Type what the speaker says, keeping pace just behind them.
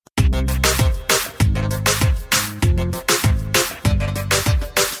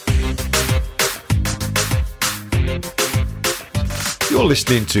You're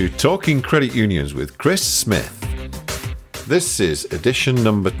listening to Talking Credit Unions with Chris Smith. This is edition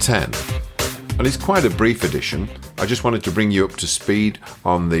number 10, and it's quite a brief edition. I just wanted to bring you up to speed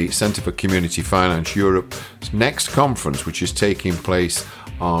on the Centre for Community Finance Europe's next conference, which is taking place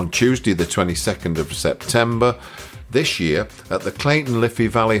on Tuesday the 22nd of September this year at the Clayton Liffey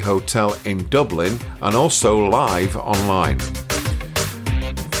Valley Hotel in Dublin, and also live online.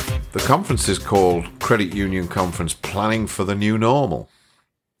 The conference is called Credit Union Conference Planning for the New Normal.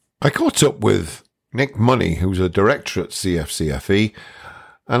 I caught up with Nick Money, who's a director at CFCFE,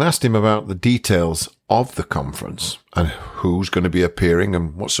 and asked him about the details of the conference and who's going to be appearing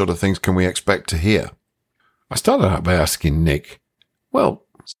and what sort of things can we expect to hear. I started out by asking Nick, well,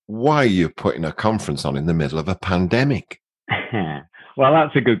 why are you putting a conference on in the middle of a pandemic? Well,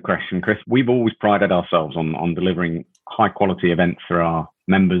 that's a good question, Chris. We've always prided ourselves on delivering high-quality events for our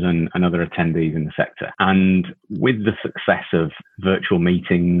members and other attendees in the sector. And with the success of virtual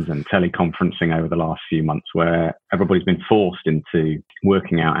meetings and teleconferencing over the last few months, where everybody's been forced into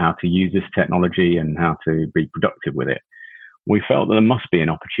working out how to use this technology and how to be productive with it, we felt that there must be an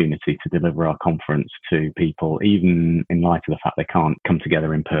opportunity to deliver our conference to people, even in light of the fact they can't come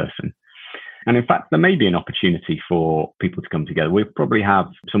together in person. And in fact, there may be an opportunity for people to come together. We'll probably have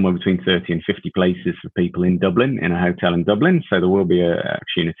somewhere between 30 and 50 places for people in Dublin, in a hotel in Dublin. So there will be an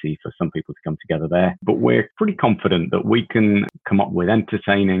opportunity for some people to come together there. But we're pretty confident that we can come up with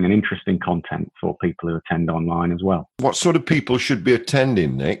entertaining and interesting content for people who attend online as well. What sort of people should be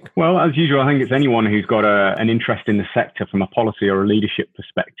attending, Nick? Well, as usual, I think it's anyone who's got an interest in the sector from a policy or a leadership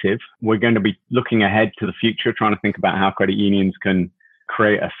perspective. We're going to be looking ahead to the future, trying to think about how credit unions can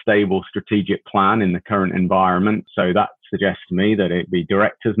create a stable strategic plan in the current environment. So that suggests to me that it'd be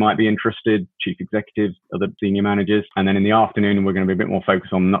directors might be interested, chief executives, other senior managers. And then in the afternoon, we're going to be a bit more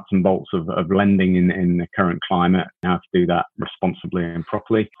focused on nuts and bolts of lending in the current climate, how to do that responsibly and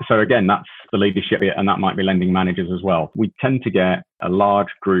properly. So again, that's the leadership bit, and that might be lending managers as well. We tend to get a large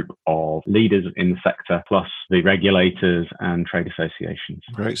group of leaders in the sector, plus the regulators and trade associations.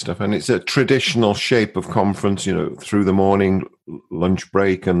 Great stuff. And it's a traditional shape of conference, through the morning, lunch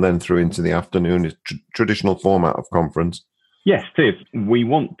break, and then through into the afternoon. It's traditional format of conference. Yes, it is. We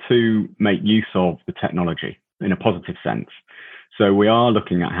want to make use of the technology in a positive sense. So we are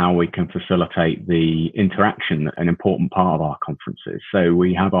looking at how we can facilitate the interaction, an important part of our conferences. So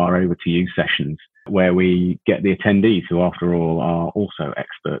we have our over to you sessions where we get the attendees, who after all are also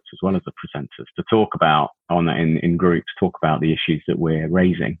experts as well as the presenters, to talk about in groups, talk about the issues that we're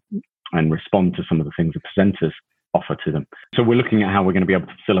raising and respond to some of the things the presenters offer to them. So we're looking at how we're going to be able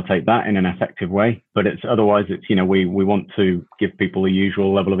to facilitate that in an effective way. But otherwise, we want to give people the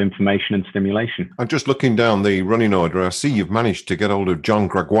usual level of information and stimulation. I'm just looking down the running order. I see you've managed to get hold of John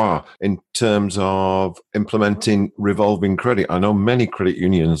Gregoire in terms of implementing revolving credit. I know many credit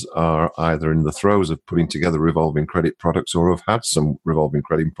unions are either in the throes of putting together revolving credit products or have had some revolving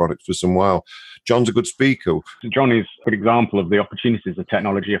credit products for some while. John's a good speaker. John is a good example of the opportunities the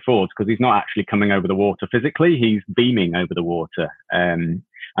technology affords, because he's not actually coming over the water physically, he's beaming over the water.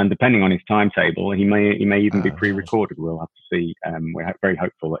 And depending on his timetable, he may even be pre-recorded. We'll have to see. We're very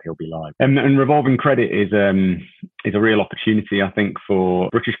hopeful that he'll be live. And revolving credit is a real opportunity, I think, for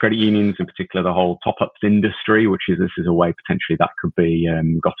British credit unions, in particular the whole top-ups industry, this is a way potentially that could be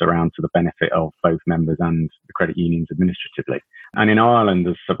got around to the benefit of both members and the credit unions administratively. And in Ireland,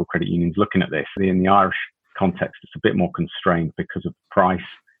 there's several credit unions looking at this. In the Irish context, it's a bit more constrained because of the price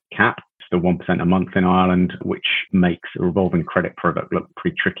cap. The 1% a month in Ireland, which makes a revolving credit product look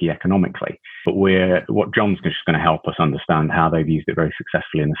pretty tricky economically. But what John's just going to help us understand how they've used it very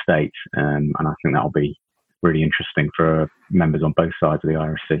successfully in the States. And I think that'll be really interesting for members on both sides of the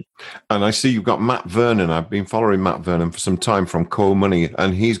IRC. And I see you've got Matt Vernon. I've been following Matt Vernon for some time from Co-Money,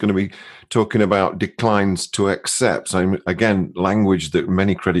 and he's going to be talking about declines to accept. Again, language that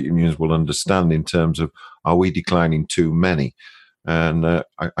many credit unions will understand in terms of, are we declining too many? And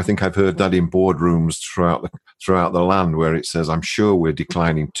I think I've heard that in boardrooms throughout the land, where it says, I'm sure we're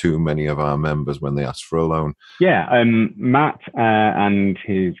declining too many of our members when they ask for a loan. Yeah, Matt and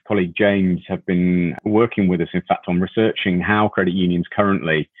his colleague James have been working with us, in fact, on researching how credit unions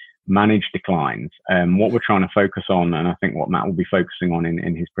currently manage declines. What we're trying to focus on, and I think what Matt will be focusing on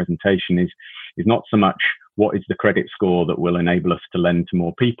in his presentation, is not so much what is the credit score that will enable us to lend to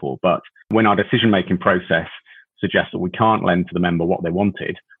more people, but when our decision-making process suggests that we can't lend to the member what they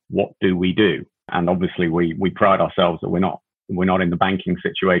wanted, what do we do? And obviously we pride ourselves that we're not in the banking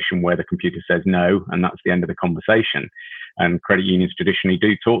situation where the computer says no and that's the end of the conversation. And credit unions traditionally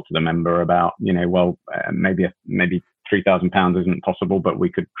do talk to the member about, maybe £3,000 isn't possible, but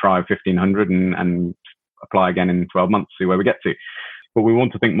we could try 1,500 and apply again in 12 months, see where we get to. But we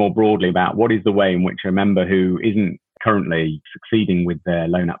want to think more broadly about what is the way in which a member who isn't currently succeeding with their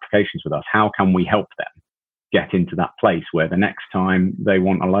loan applications with us, how can we help them get into that place where the next time they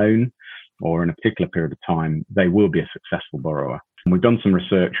want a loan, or in a particular period of time, they will be a successful borrower. And we've done some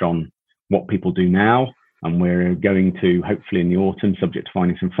research on what people do now, and we're going to, hopefully in the autumn, subject to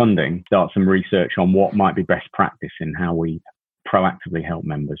finding some funding, start some research on what might be best practice in how we proactively help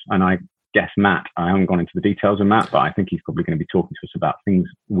members. And I guess Matt, I haven't gone into the details of Matt, but I think he's probably going to be talking to us about things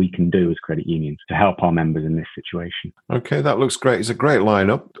we can do as credit unions to help our members in this situation. Okay, that looks great. It's a great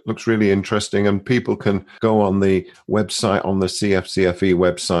lineup. It looks really interesting, and people can go on the website, on the CFCFE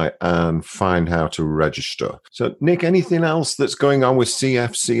website, and find how to register. So, Nick, anything else that's going on with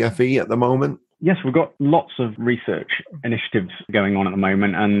CFCFE at the moment? Yes, we've got lots of research initiatives going on at the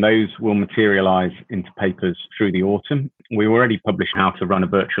moment, and those will materialise into papers through the autumn. We already published how to run a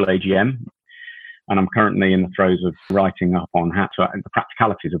virtual AGM, and I'm currently in the throes of writing up on the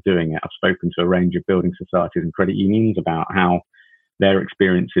practicalities of doing it. I've spoken to a range of building societies and credit unions about how their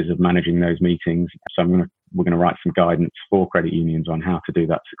experiences of managing those meetings. So we're going to write some guidance for credit unions on how to do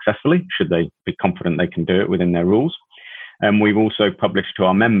that successfully, should they be confident they can do it within their rules. And we've also published to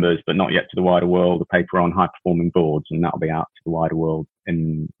our members, but not yet to the wider world, a paper on high-performing boards, and that'll be out to the wider world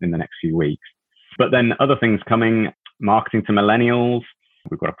in the next few weeks. But then other things coming, marketing to millennials.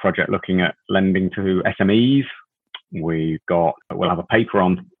 We've got a project looking at lending to SMEs. We'll have a paper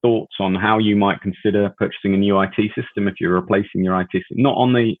on thoughts on how you might consider purchasing a new IT system if you're replacing your IT system, not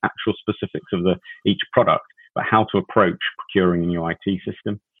on the actual specifics of each product, but how to approach procuring a new IT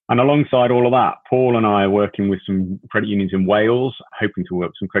system. And alongside all of that, Paul and I are working with some credit unions in Wales, hoping to work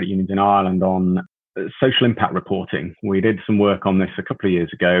with some credit unions in Ireland on social impact reporting. We did some work on this a couple of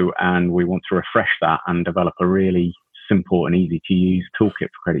years ago, and we want to refresh that and develop a really simple and easy to use toolkit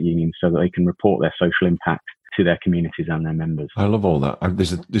for credit unions so that they can report their social impact to their communities and their members. I love all that.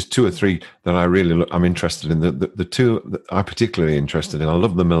 There's two or three that I'm interested in. The two that I'm particularly interested in, I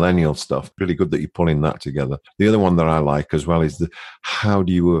love the millennial stuff. Really good that you're pulling that together. The other one that I like as well is how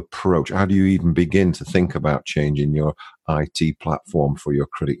do you even begin to think about changing your IT platform for your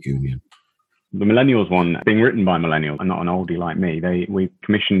credit union? The millennials one, being written by millennials, and not an oldie like me. We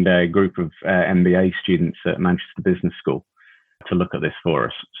commissioned a group of MBA students at Manchester Business School to look at this for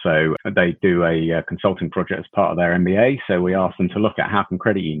us. So they do a consulting project as part of their MBA. So we asked them to look at how can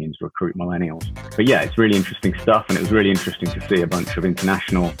credit unions recruit millennials. But yeah, it's really interesting stuff. And it was really interesting to see a bunch of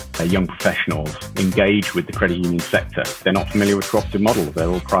international young professionals engage with the credit union sector. They're not familiar with cooperative models. They're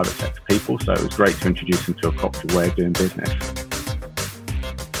all private sector people. So it was great to introduce them to a cooperative way of doing business.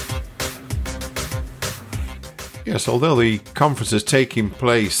 Yes, although the conference is taking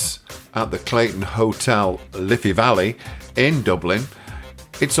place at the Clayton Hotel, Liffey Valley in Dublin,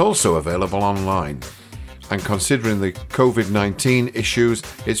 it's also available online. And considering the COVID-19 issues,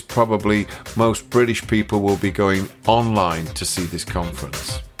 it's probably most British people will be going online to see this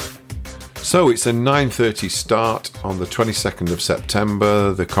conference. So it's a 9:30 start on the 22nd of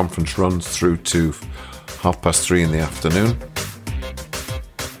September. The conference runs through to 3:30 in the afternoon.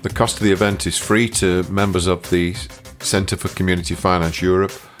 The cost of the event is free to members of the Centre for Community Finance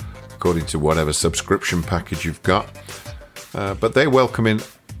Europe, according to whatever subscription package you've got. But they welcome in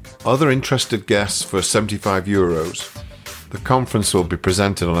other interested guests for €75. The conference will be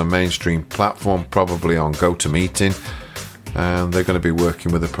presented on a mainstream platform, probably on GoToMeeting, and they're going to be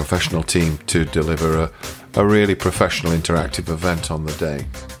working with a professional team to deliver a really professional interactive event on the day.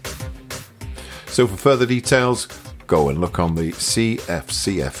 So for further details, go and look on the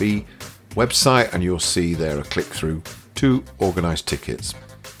CFCFE website and you'll see there a click through to organise tickets.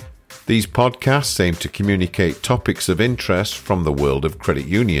 These podcasts aim to communicate topics of interest from the world of credit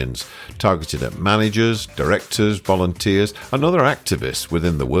unions, targeted at managers, directors, volunteers, and other activists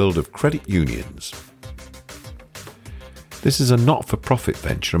within the world of credit unions. This is a not-for-profit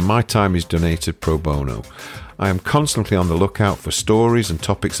venture and my time is donated pro bono. I am constantly on the lookout for stories and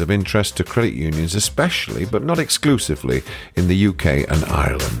topics of interest to credit unions, especially, but not exclusively, in the UK and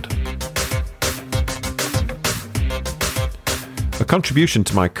Ireland. A contribution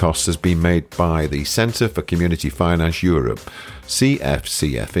to my costs has been made by the Centre for Community Finance Europe,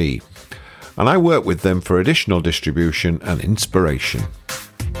 CFCFE, and I work with them for additional distribution and inspiration.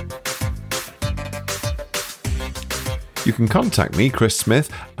 You can contact me, Chris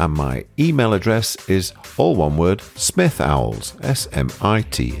Smith, and my email address is all one word, smithowls,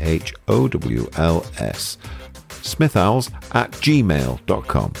 SMITHOWLS,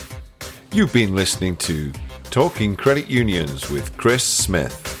 smithowls@gmail.com. You've been listening to Talking Credit Unions with Chris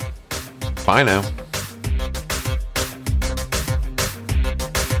Smith. Bye now.